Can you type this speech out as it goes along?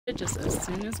just as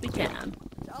soon as we can.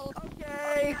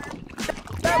 Okay.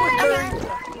 That was very...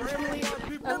 Emily,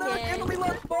 no, that was Emily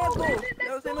Loves Waffle. That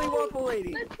was Emily Waffle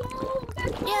Lady. Let's go!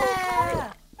 Let's go!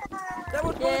 Yeah! That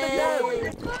was one of the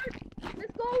devs.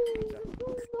 Let's go!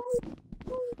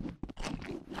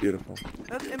 Beautiful.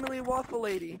 That's Emily Waffle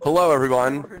Lady. Hello,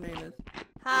 everyone. Her name is.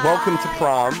 Hi. Welcome to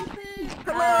prom.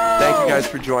 Hello. Thank you guys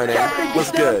for joining. Hi.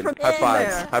 What's good? From High in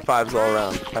fives. there. High fives all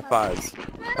around. High fives.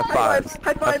 High fives.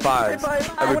 High fives. High fives. High fives.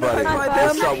 Everybody. I wanna high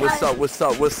five them. What's up? What's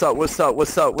up? What's up? What's up?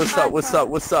 What's up? What's up? What's up?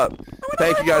 What's up? What's up?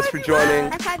 Thank you guys for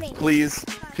joining. High-fiving. Please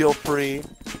feel free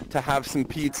to have some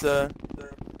pizza,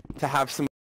 to have some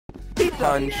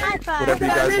punch, whatever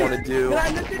you guys want to do.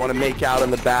 Want to make out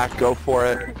in the back, go for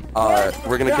it.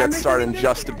 We're going to get started in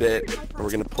just a bit, and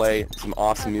we're going to play some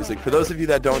awesome music. For those of you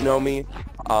that don't know me,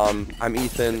 I'm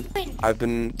Ethan. I've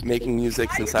been making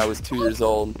music since I was 2 years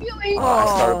old. I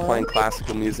started playing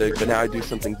classical music, but now I do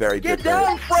something very different.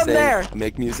 down from Sing, there. I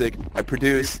make music, I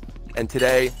produce, and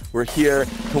today we're here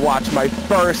to watch my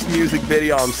first music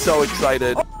video. I'm so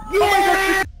excited.